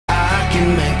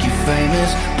can make you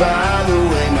famous. By the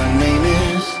way, my name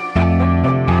is.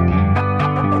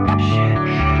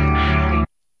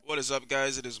 What is up,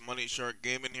 guys? It is Money Shark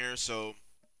Gaming here. So,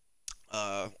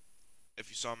 if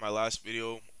you saw my last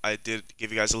video, I did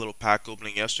give you guys a little pack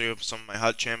opening yesterday of some of my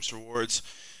Hot Champs rewards.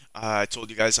 I told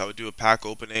you guys I would do a pack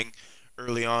opening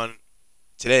early on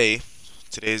today.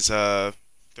 Today's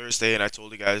Thursday, and I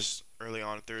told you guys early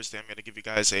on Thursday I'm going to give you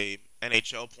guys a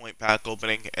NHL point pack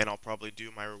opening, and I'll probably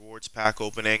do my rewards pack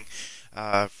opening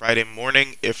Friday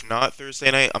morning. If not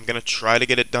Thursday night, I'm going to try to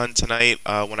get it done tonight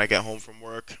when I get home from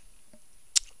work.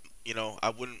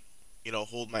 I wouldn't,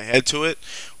 hold my head to it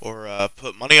or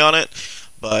put money on it,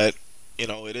 but,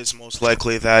 it is most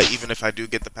likely that even if I do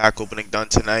get the pack opening done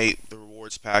tonight, the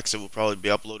rewards packs, it will probably be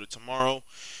uploaded tomorrow.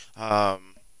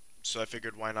 So I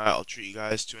figured, why not? I'll treat you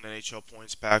guys to an NHL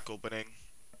points pack opening.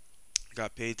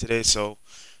 Got paid today, so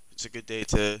it's a good day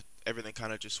to, everything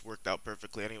kind of just worked out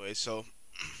perfectly anyway. So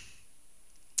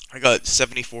I got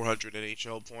 7,400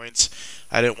 NHL points.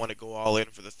 I didn't want to go all in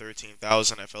for the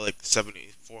 13,000. I felt like the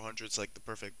 7,400 is like the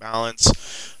perfect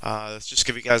balance. Let's just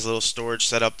give you guys a little storage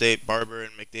set update. Barber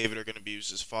and McDavid are going to be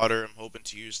used as fodder. I'm hoping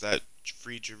to use that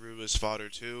free Giroux as fodder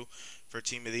too for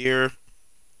Team of the Year.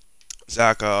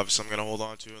 Zach, obviously I'm going to hold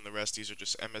on to, and the rest, these are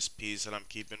just MSPs that I'm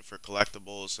keeping for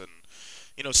collectibles. And,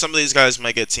 some of these guys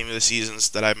might get Team of the Seasons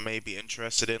that I may be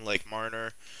interested in, like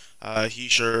Marner,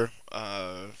 Heischer,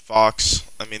 Fox.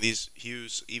 I mean, these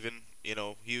Hughes, even,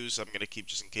 Hughes I'm going to keep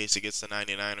just in case he gets the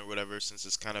 99 or whatever, since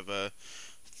it's kind of a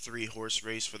three-horse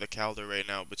race for the Calder right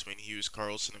now between Hughes,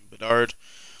 Carlson, and Bedard.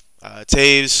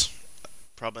 Taves,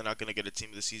 probably not going to get a Team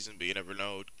of the Season, but you never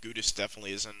know. Gudis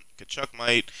definitely isn't. Kachuk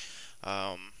might.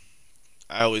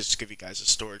 I always give you guys a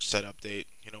storage set update.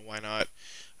 Why not?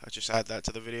 I just add that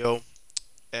to the video.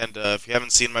 And if you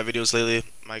haven't seen my videos lately,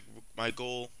 my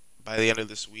goal by the end of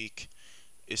this week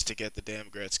is to get the damn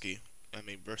Gretzky. I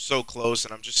mean, we're so close,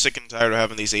 and I'm just sick and tired of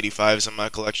having these 85s in my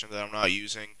collection that I'm not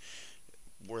using,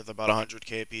 worth about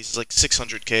 100k a piece. It's like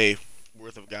 600k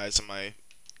worth of guys in my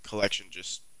collection,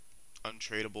 just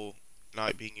untradeable,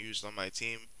 not being used on my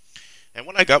team. And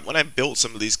when I built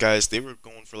some of these guys, they were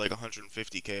going for like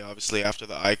 150k. Obviously, after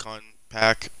the icon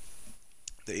pack,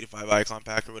 the 85 icon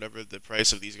pack or whatever, the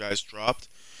price of these guys dropped.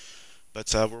 But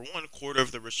we're 1/4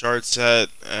 of the Richard set,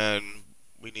 and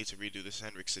we need to redo this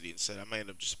Henrik City instead. I might end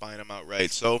up just buying them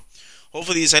outright. So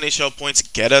hopefully these NHL points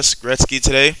get us Gretzky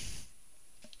today.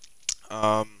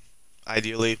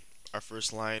 Ideally, our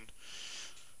first line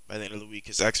by the end of the week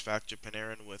is X Factor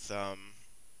Panarin with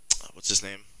what's his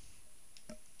name?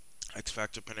 X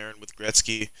Factor Panarin with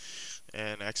Gretzky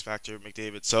and X Factor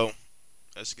McDavid. So,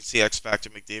 as you can see, X Factor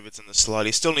McDavid's in the slot.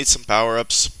 He still needs some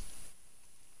power-ups.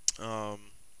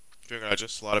 Figured I'd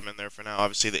just slot him in there for now.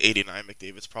 Obviously, the 89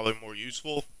 McDavid's probably more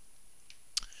useful,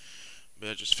 but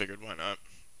I just figured, why not?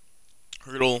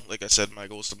 Hurdle, like I said, my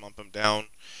goal is to bump him down,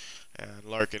 and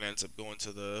Larkin ends up going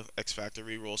to the X Factor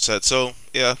reroll set. So,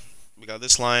 yeah, we got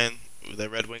this line, the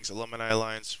Red Wings alumni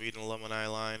line, Sweden alumni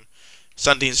line.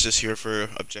 Sundin's just here for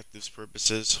objectives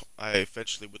purposes. I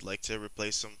eventually would like to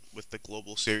replace him with the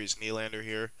Global Series Nylander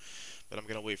here, but I'm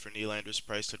going to wait for Nylander's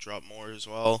price to drop more as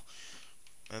well.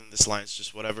 And this line's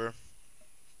just whatever.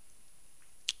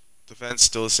 Defense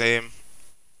still the same.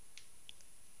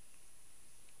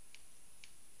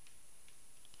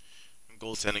 And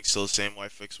goaltending still the same. Why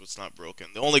fix what's not broken?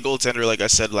 The only goaltender, like I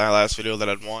said in my last video, that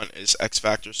I'd want is X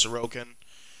Factor Sorokin.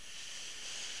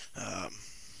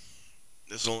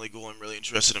 This is the only goal I'm really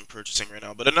interested in purchasing right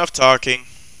now. But enough talking.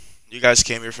 You guys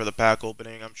came here for the pack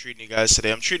opening. I'm treating you guys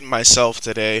today. I'm treating myself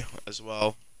today as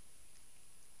well.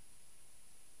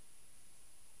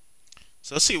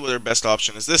 So let's see what our best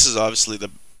option is. This is obviously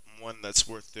the one that's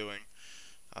worth doing.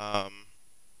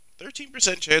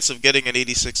 13% chance of getting an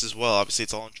 86 as well. Obviously,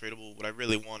 it's all untradeable. What I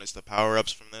really want is the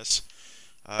power-ups from this.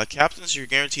 Captains, you're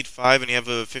guaranteed 5, and you have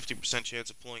a 50% chance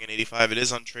of pulling an 85. It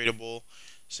is untradeable.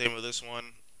 Same with this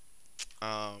one.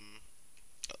 I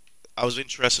was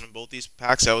interested in both these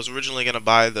packs. I was originally going to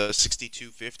buy the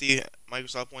 6250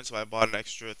 Microsoft points, so I bought an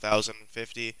extra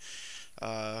 1,050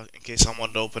 in case I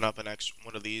wanted to open up an extra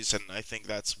one of these, and I think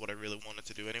that's what I really wanted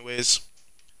to do anyways.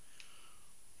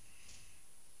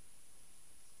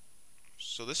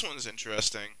 So this one's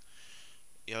interesting.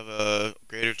 You have a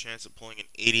greater chance of pulling an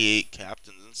 88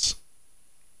 captains.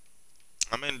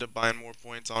 I'm into buying more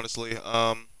points, honestly.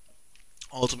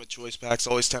 Ultimate choice packs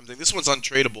always tempting. This one's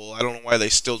untradeable. I don't know why they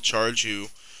still charge you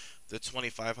the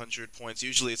 2,500 points.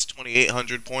 Usually it's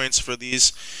 2,800 points for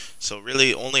these. So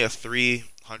really only a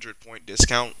 300 point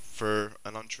discount for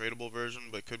an untradeable version,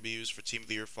 but could be used for Team of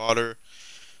the Year fodder.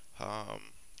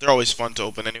 They're always fun to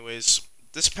open anyways.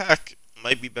 This pack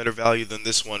might be better value than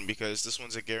this one because this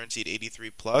one's a guaranteed 83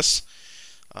 plus,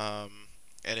 and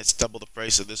it's double the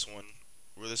price of this one.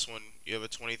 Where this one you have a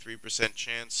 23%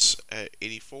 chance at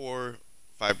 84,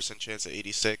 5% chance at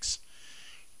 86.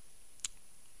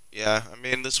 Yeah, I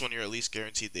mean this one you're at least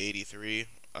guaranteed the 83.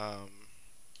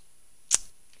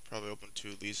 Probably open two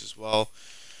of these as well.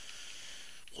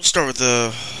 We'll start with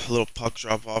the little puck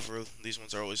drop offer. These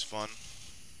ones are always fun.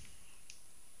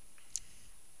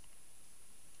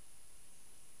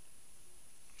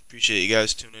 Appreciate you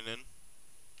guys tuning in.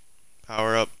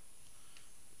 Power up.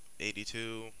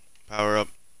 82. Power up.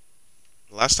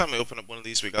 Last time I opened up one of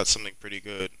these, we got something pretty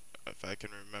good. If I can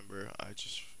remember, I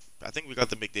think we got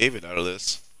the McDavid out of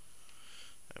this.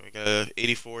 And we got a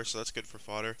 84, so that's good for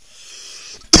fodder.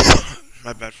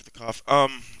 My bad for the cough.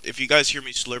 If you guys hear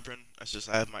me slurping, that's just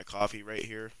I have my coffee right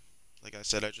here. Like I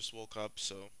said, I just woke up,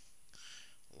 so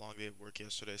a long day of work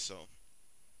yesterday, so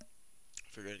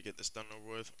figured I'd get this done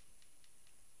over with.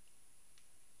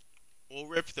 We'll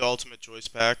rip the Ultimate Choice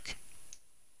Pack.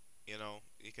 You know,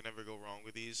 you can never go wrong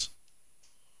with these.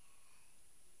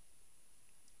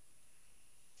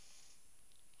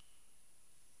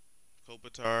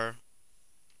 Kopitar,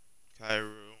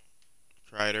 Kairu,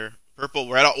 Kreider. Purple,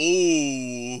 we're at a...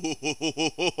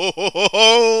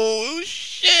 Oh,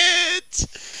 shit!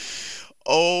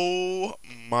 Oh,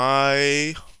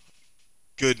 my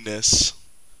goodness.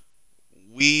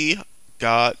 We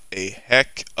got a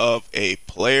heck of a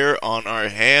player on our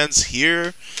hands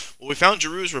here. Well, we found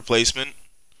Giroux's replacement.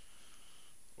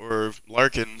 Or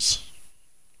Larkin's.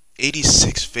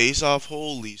 86 face-off.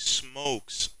 Holy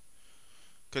smokes.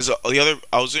 Because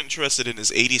I was interested in his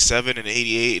 87 and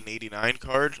 88 and 89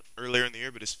 card earlier in the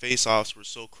year, but his face-offs were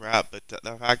so crap. But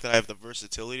the fact that I have the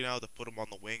versatility now to put him on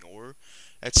the wing or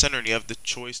at center, and you have the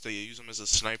choice to use him as a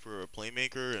sniper or a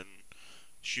playmaker and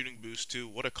shooting boost too.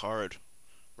 What a card!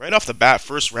 Right off the bat,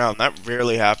 first round. That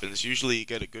rarely happens. Usually you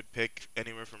get a good pick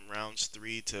anywhere from rounds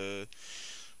 3 to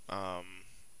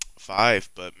 5.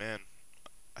 But man,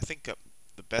 I think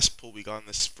the best pull we got in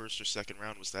this first or second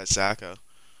round was that Zaka.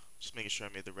 Just making sure I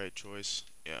made the right choice.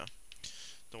 Yeah.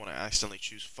 Don't want to accidentally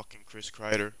choose fucking Chris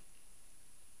Kreider.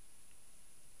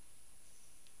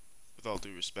 With all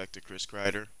due respect to Chris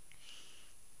Kreider.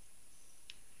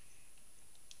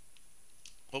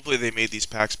 Hopefully they made these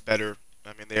packs better. I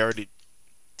mean, they already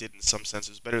did in some sense.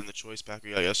 It was better than the choice pack we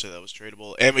got yesterday that was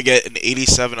tradable. And we get an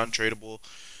 87 untradeable.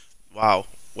 Wow.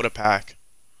 What a pack.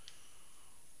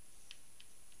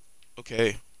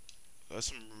 Okay. That's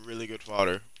some really good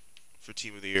fodder for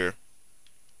Team of the Year.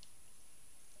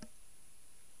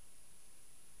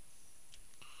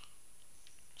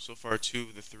 So far, 2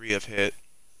 of the 3 have hit.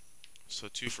 So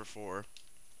 2 for 4.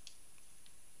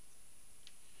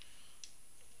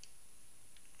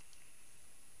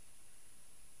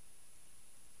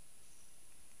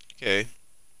 Okay.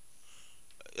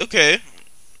 Okay.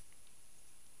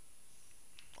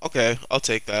 Okay, I'll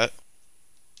take that.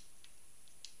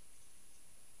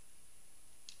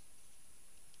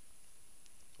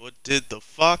 What did the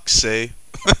fox say?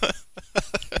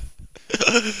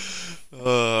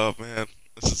 Oh man,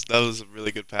 that was a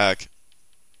really good pack.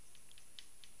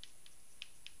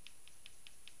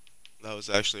 That was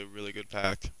actually a really good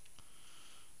pack.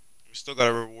 We still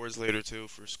got our rewards later too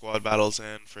for squad battles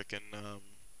and frickin'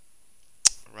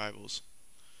 rivals.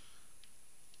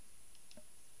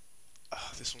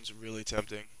 Oh, this one's really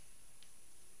tempting.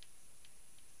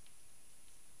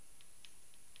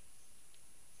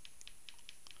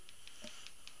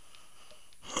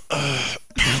 It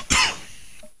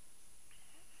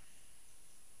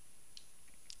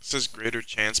says greater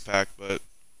chance pack, but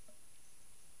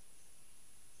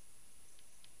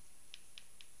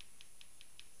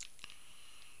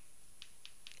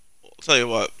I'll tell you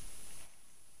what.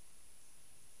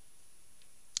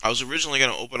 I was originally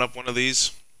going to open up one of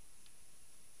these,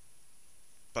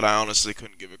 but I honestly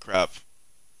couldn't give a crap.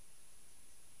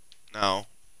 Now,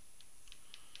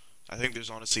 I think there's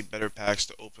honestly better packs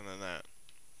to open than that.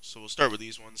 So we'll start with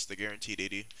these ones, the guaranteed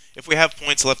 80. If we have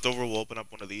points left over, we'll open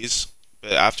up one of these.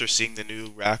 But after seeing the new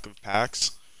rack of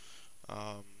packs,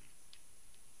 I'm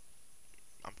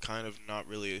kind of not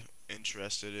really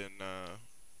interested in...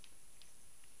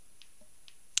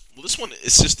 Well, this one,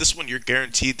 it's just this one you're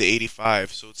guaranteed the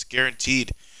 85. So it's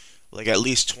guaranteed like at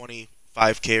least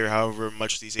 25k or however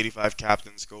much these 85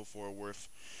 captains go for worth.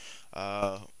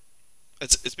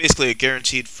 It's basically a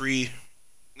guaranteed free...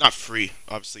 Not free,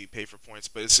 obviously you pay for points,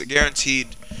 but it's a guaranteed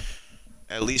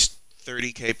at least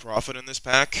 30k profit in this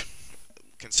pack,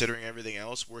 considering everything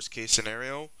else. Worst case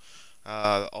scenario,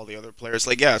 all the other players,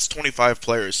 like yeah, it's 25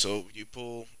 players, so you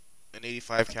pull an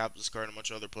 85 captain's card, and a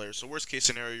bunch of other players. So worst case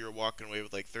scenario, you're walking away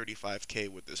with like 35K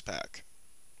with this pack.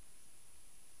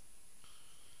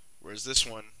 Whereas this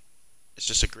one, it's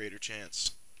just a greater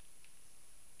chance.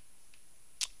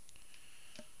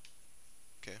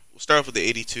 Okay, we'll start off with the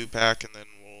 82 pack, and then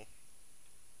we'll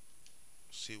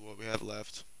see what we have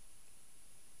left.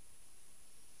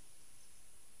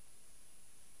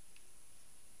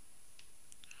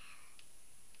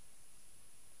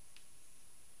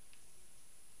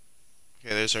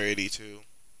 Okay, there's our 82.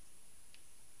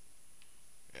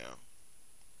 Yeah.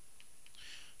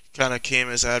 Kind of came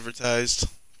as advertised.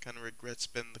 Kind of regret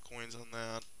spending the coins on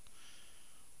that.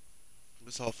 It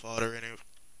was all fodder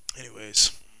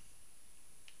anyways.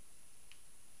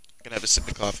 Gonna have a sip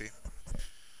of coffee.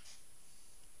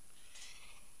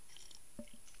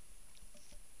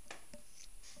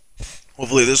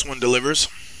 Hopefully this one delivers.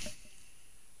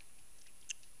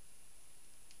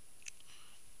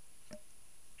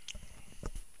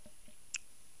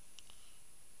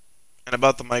 And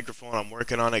about the microphone, I'm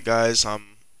working on it, guys.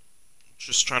 I'm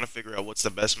just trying to figure out what's the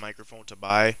best microphone to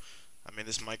buy. I mean,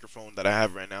 this microphone that I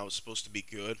have right now is supposed to be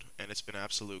good, and it's been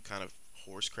absolute kind of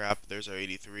horse crap. There's our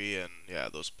 83, and yeah,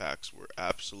 those packs were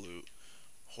absolute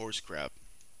horse crap.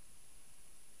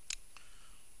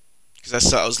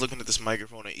 Because I was looking at this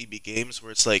microphone at EB Games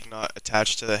where it's like not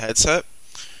attached to the headset,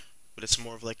 but it's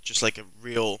more of like just like a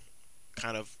real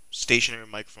kind of stationary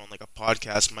microphone, like a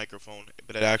podcast microphone,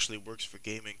 but it actually works for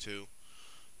gaming too.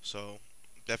 So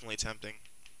definitely tempting.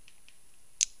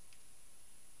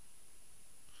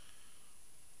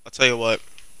 I'll tell you what.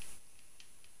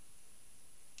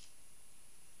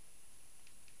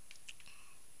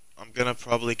 I'm gonna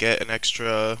probably get an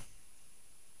extra.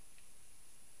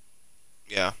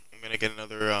 Yeah, I'm gonna get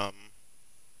another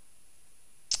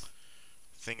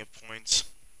thing of points.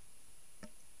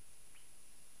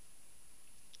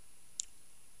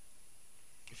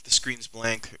 If the screen's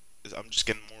blank, I'm just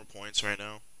getting more points right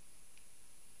now.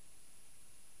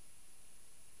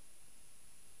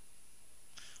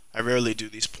 I rarely do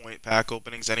these point pack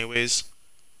openings anyways.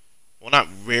 Well, not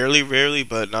rarely,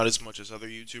 but not as much as other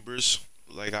YouTubers.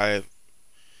 Like, I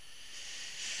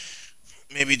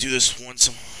maybe do this once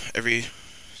every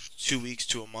 2 weeks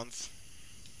to a month.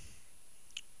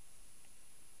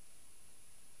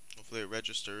 Hopefully it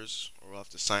registers, or we'll have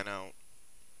to sign out.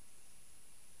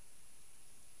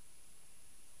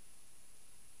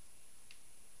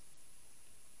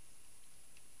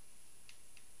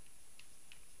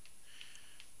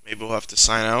 Maybe we'll have to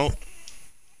sign out.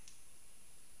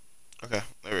 Okay,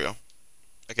 there we go.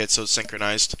 Okay, so it's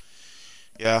synchronized.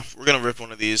 Yeah, we're gonna rip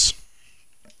one of these.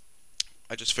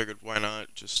 I just figured why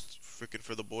not? Just freaking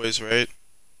for the boys, right?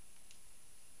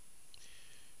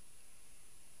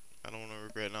 I don't want to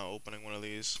regret not opening one of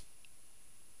these.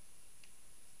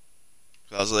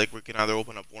 I was like, we can either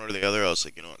open up one or the other. I was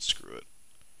like, you know what, screw it.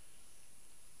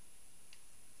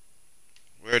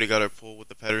 We already got our pull with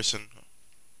the Pedersen.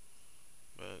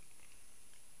 But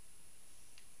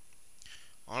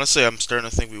honestly, I'm starting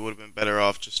to think we would have been better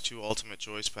off just 2 ultimate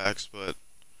choice packs, but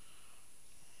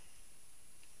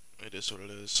it is what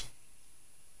it is.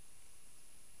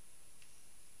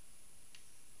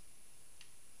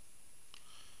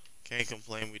 Can't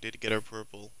complain, we did get our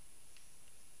purple.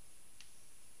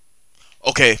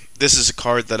 Okay, this is a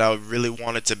card that I really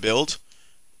wanted to build.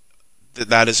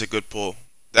 That is a good pull.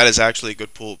 That is actually a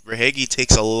good pull. Verhaeghe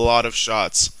takes a lot of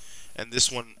shots, and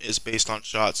this one is based on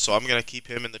shots, so I'm going to keep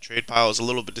him in the trade pile. I was a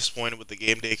little bit disappointed with the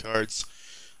game day cards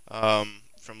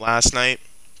from last night.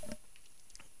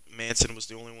 Manson was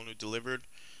the only one who delivered.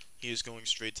 He is going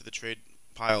straight to the trade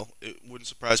pile. It wouldn't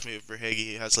surprise me if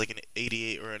Verhaeghe has like an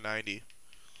 88 or a 90.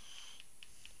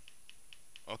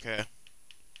 Okay.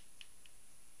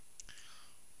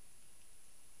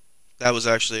 That was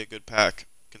actually a good pack,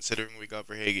 considering we got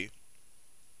Verhaeghe.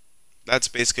 That's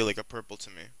basically like a purple to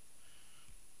me.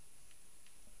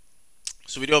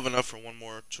 So we do have enough for one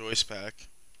more choice pack.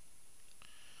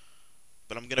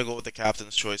 But I'm going to go with the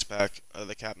captain's choice pack,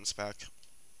 the captain's pack.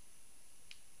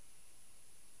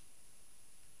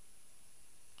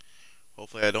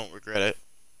 Hopefully I don't regret it.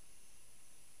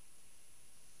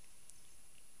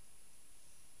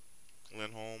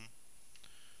 Lindholm,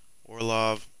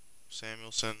 Orlov,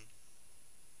 Samuelson,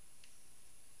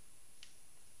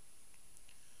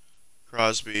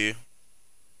 Crosby,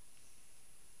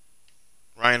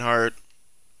 Reinhardt.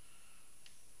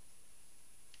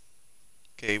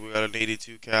 Okay, we got an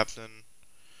 82 captain.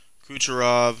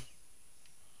 Kucherov.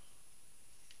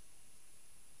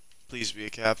 Please be a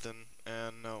captain.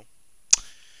 And no.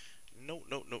 No.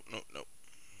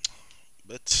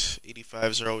 But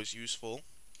 85s are always useful.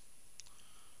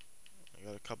 I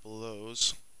got a couple of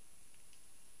those.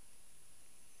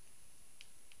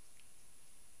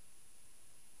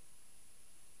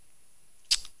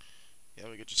 Yeah,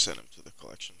 we could just send him to the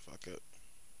collection. Fuck it.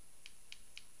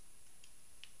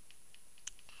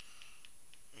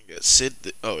 We got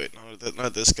Sid. Oh wait,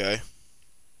 not this guy.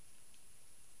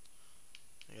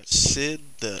 We got Sid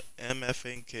the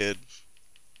MFing kid.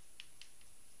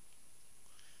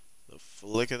 The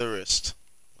flick of the wrist.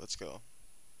 Let's go.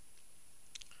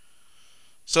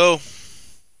 So,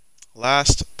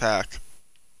 last pack.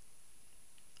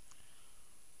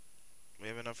 We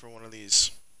have enough for one of these.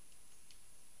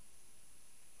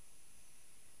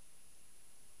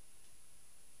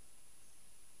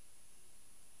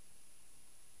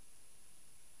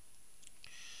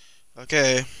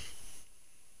 Okay.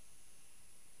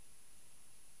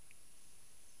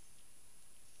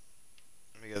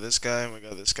 We got this guy and we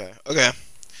got this guy. Okay.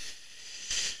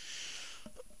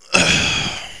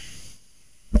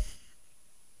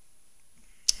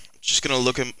 Just gonna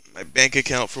look at my bank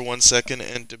account for 1 second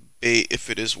and debate if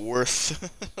it is worth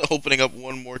opening up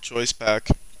one more choice pack.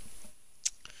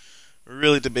 We're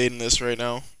really debating this right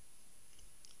now.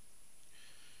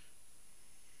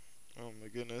 Oh my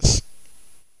goodness.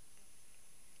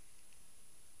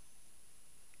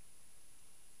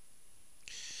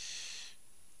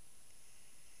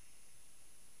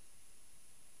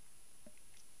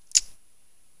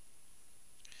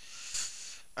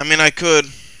 I mean, I could.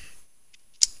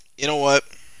 You know what?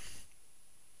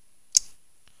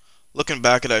 Looking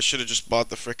back at it, I should have just bought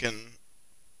the frickin'.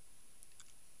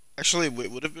 Actually,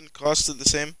 wait, would have been costed the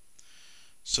same.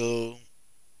 So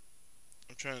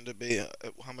I'm trying to debate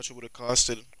how much it would have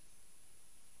costed.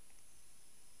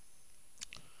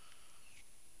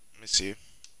 Let me see.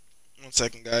 1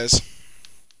 second, guys.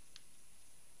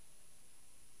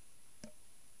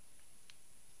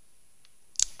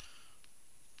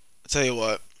 I'll tell you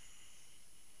what.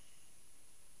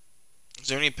 Is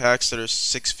there any packs that are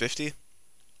 650?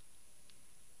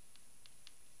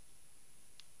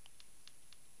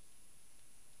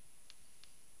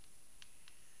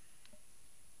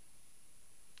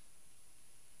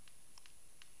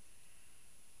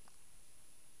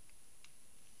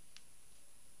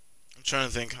 I'm trying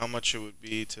to think how much it would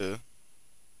be to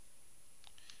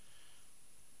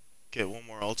get one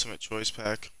more Ultimate Choice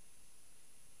pack.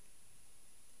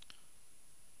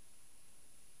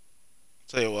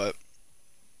 Tell you what.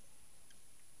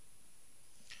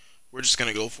 We're just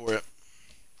gonna go for it.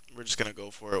 We're just gonna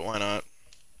go for it. Why not?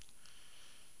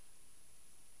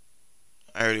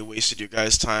 I already wasted your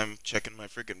guys' time checking my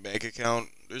freaking bank account.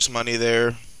 There's money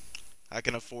there. I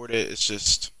can afford it. It's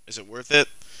just, is it worth it?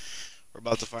 We're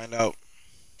about to find out.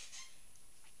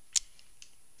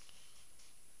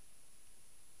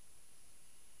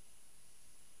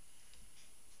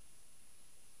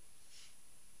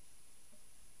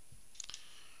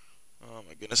 Oh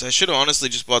my goodness. I should have honestly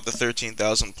just bought the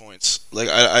 13,000 points. Like,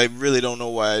 I really don't know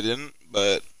why I didn't,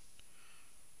 but,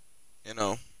 you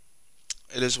know,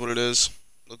 it is what it is.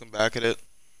 Looking back at it.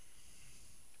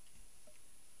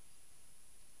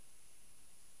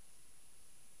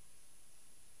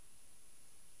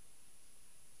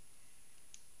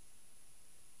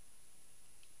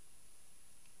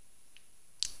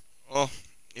 Well,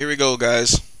 here we go,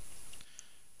 guys.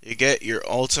 You get your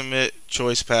Ultimate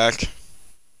Choice pack.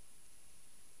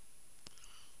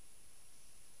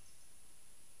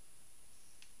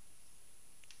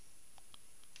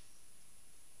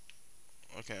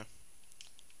 Okay.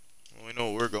 Well, we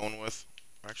know what we're going with.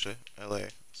 Actually, LA.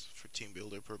 For team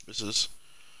builder purposes.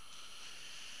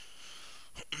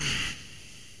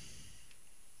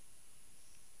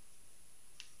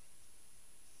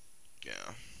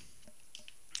 Yeah.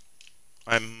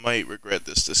 I might regret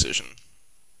this decision.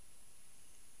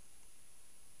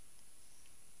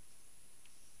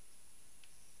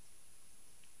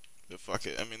 But fuck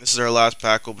it. I mean, this is our last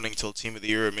pack opening till Team of the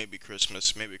Year, or maybe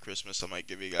Christmas. Maybe Christmas I might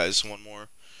give you guys one more.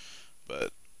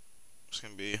 But it's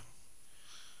going to be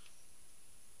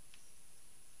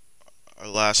our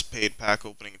last paid pack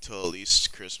opening until at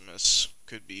least Christmas.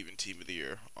 Could be even Team of the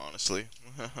Year, honestly.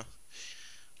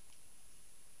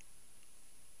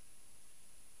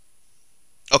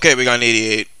 Okay, we got an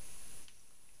 88.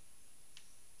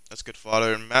 That's good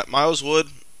fodder. Miles Wood,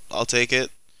 I'll take it.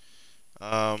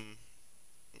 Um,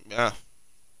 yeah.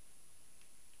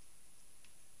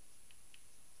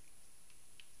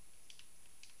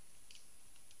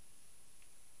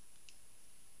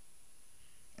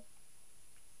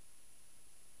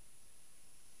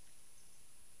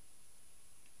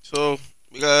 So,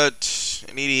 we got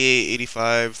an 88,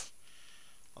 85.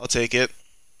 I'll take it.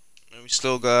 And we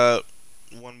still got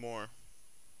one more.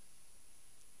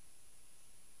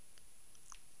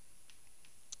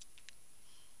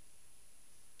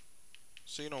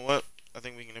 So, you know what? I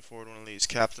think we can afford one of these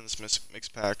Captain's mix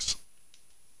packs.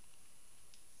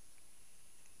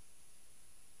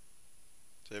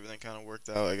 So everything kind of worked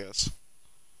out, I guess.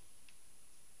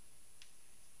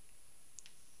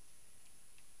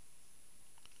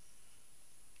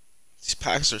 These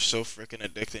packs are so freaking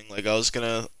addicting. Like I was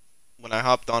gonna, when I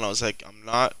hopped on, I was like, I'm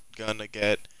not gonna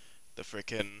get the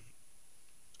freaking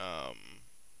um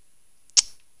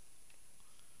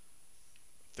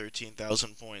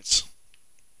 13,000 points,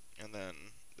 and then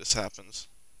this happens.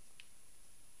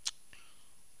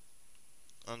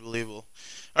 Unbelievable.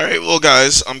 All right, well,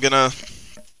 guys, I'm gonna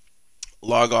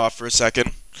log off for a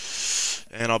second,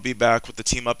 and I'll be back with the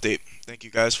team update. Thank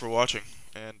you guys for watching,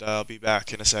 and I'll be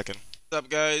back in a second. What's up,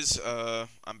 guys?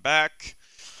 I'm back.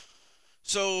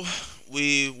 So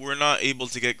we were not able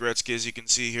to get Gretzky, as you can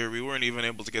see here. We weren't even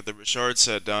able to get the Richard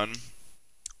set done.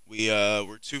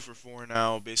 We're 2 for 4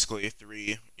 now, basically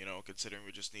 3. You know, considering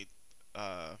we just need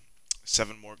uh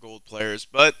 7 more gold players.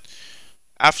 But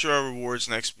after our rewards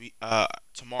next week,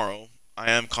 tomorrow,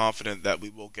 I am confident that we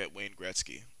will get Wayne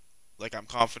Gretzky. Like I'm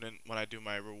confident when I do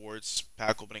my rewards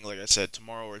pack opening, like I said,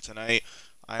 tomorrow or tonight.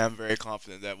 I am very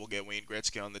confident that we'll get Wayne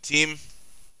Gretzky on the team.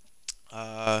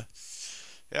 Uh,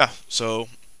 yeah. So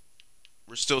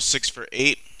we're still 6 for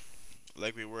 8,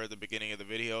 like we were at the beginning of the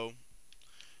video.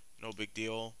 No big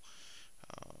deal.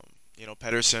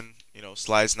 Pedersen,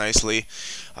 slides nicely.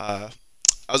 Uh,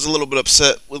 I was a little bit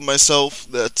upset with myself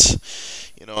that,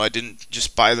 I didn't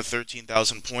just buy the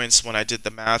 13,000 points. When I did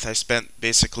the math, I spent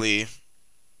basically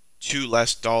 $2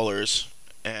 less,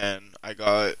 and I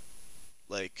got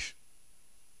like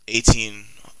 18,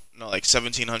 no, like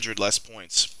 1,700 less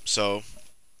points. So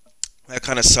that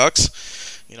kind of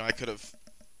sucks. I could have,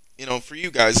 for you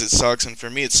guys it sucks, and for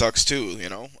me it sucks too.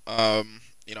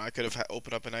 I could have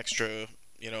opened up an extra,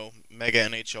 mega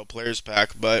NHL players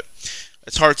pack, but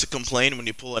it's hard to complain when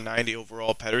you pull a 90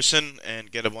 overall Pedersen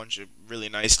and get a bunch of really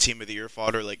nice team of the year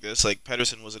fodder like this. Like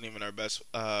Pedersen wasn't even our best.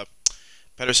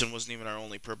 Pedersen wasn't even our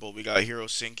only purple. We got Hero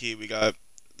Sinky. We got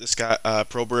this guy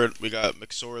Probert. We got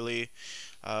McSorley.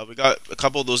 We got a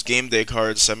couple of those game day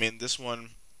cards. I mean, this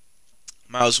one,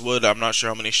 Miles Wood, I'm not sure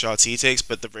how many shots he takes,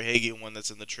 but the Verhaeghe one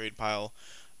that's in the trade pile,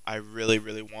 I really,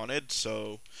 really wanted.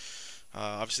 So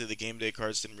obviously the game day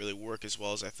cards didn't really work as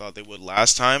well as I thought they would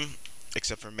last time,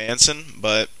 except for Manson.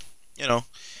 But we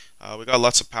got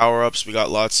lots of power ups. We got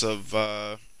lots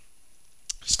of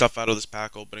stuff out of this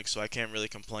pack opening, so I can't really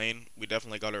complain. We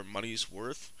definitely got our money's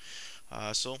worth.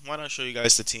 So why not show you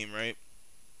guys the team, right?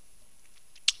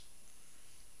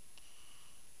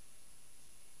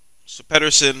 So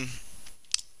Pedersen,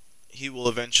 he will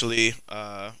eventually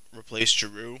replace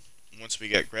Giroux once we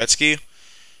get Gretzky.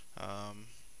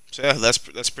 So yeah,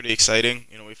 that's pretty exciting.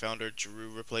 We found our Giroux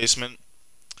replacement.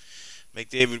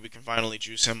 McDavid, we can finally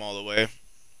juice him all the way,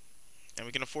 and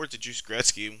we can afford to juice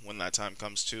Gretzky when that time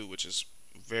comes too, which is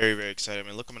very, very exciting. I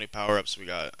mean, look how many power ups we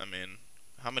got. I mean,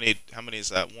 how many is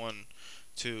that? 1,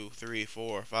 2, 3,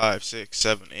 4, 5, 6,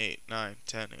 7, 8, 9,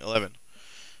 10, 11.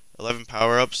 11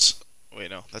 power ups.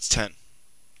 Wait, no, that's 10.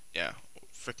 Yeah,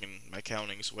 freaking my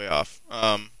counting's way off.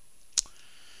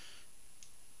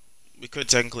 We could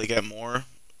technically get more,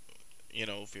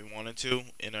 if we wanted to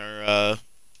in our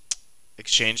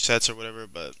exchange sets or whatever,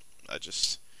 but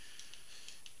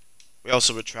we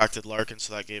also retracted Larkin,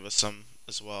 so that gave us some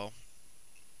as well.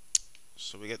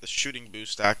 So we get the shooting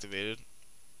boost activated.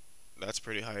 That's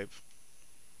pretty hype.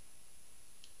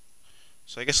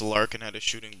 So I guess Larkin had a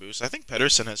shooting boost. I think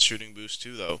Pedersen has shooting boost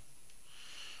too, though.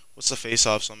 What's the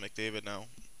face-offs on McDavid now?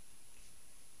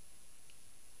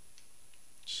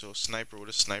 So sniper, what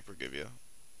does sniper give you?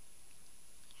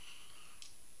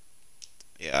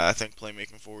 Yeah, I think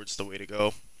playmaking forward's the way to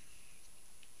go.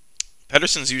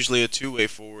 Pedersen's usually a two-way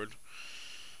forward,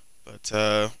 but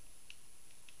I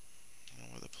don't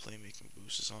know where the playmaking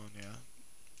boost is on. Yeah,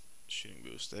 shooting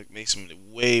boost, that makes him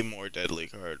a way more deadly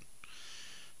card.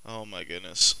 Oh my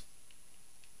goodness.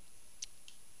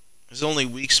 His only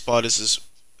weak spot is his.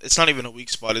 It's not even a weak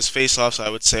spot. His face-offs, I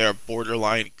would say, are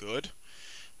borderline good.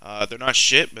 They're not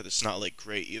shit, but it's not like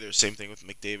great either. Same thing with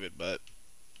McDavid, but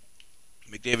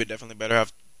McDavid definitely better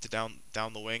have to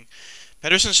down the wing.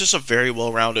 Pedersen's just a very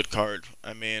well-rounded card.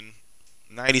 I mean,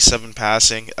 97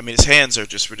 passing. I mean, his hands are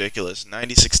just ridiculous.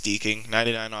 96 deking,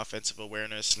 99 offensive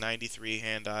awareness, 93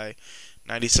 hand-eye,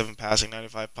 97 passing,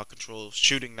 95 puck control,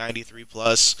 shooting 93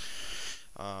 plus.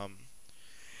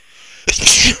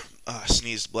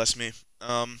 Sneezed, bless me.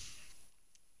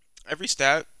 Every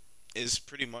stat is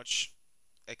pretty much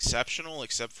exceptional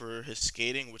except for his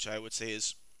skating, which I would say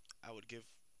is, I would give,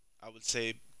 I would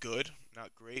say good,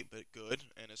 not great, but good,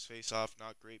 and his face-off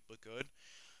not great but good.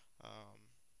 Um,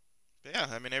 but yeah,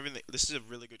 I mean everything. This is a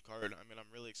really good card. I mean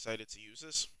I'm really excited to use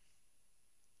this.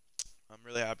 I'm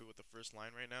really happy with the first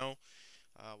line right now.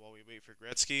 while we wait for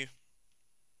Gretzky.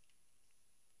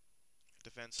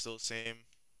 Defense still the same,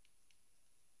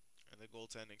 and the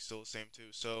goaltending still the same too.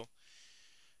 So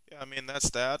yeah, I mean that's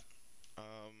that.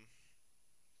 Um,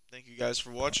 Thank you guys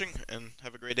for watching, and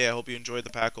have a great day. I hope you enjoyed the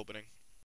pack opening.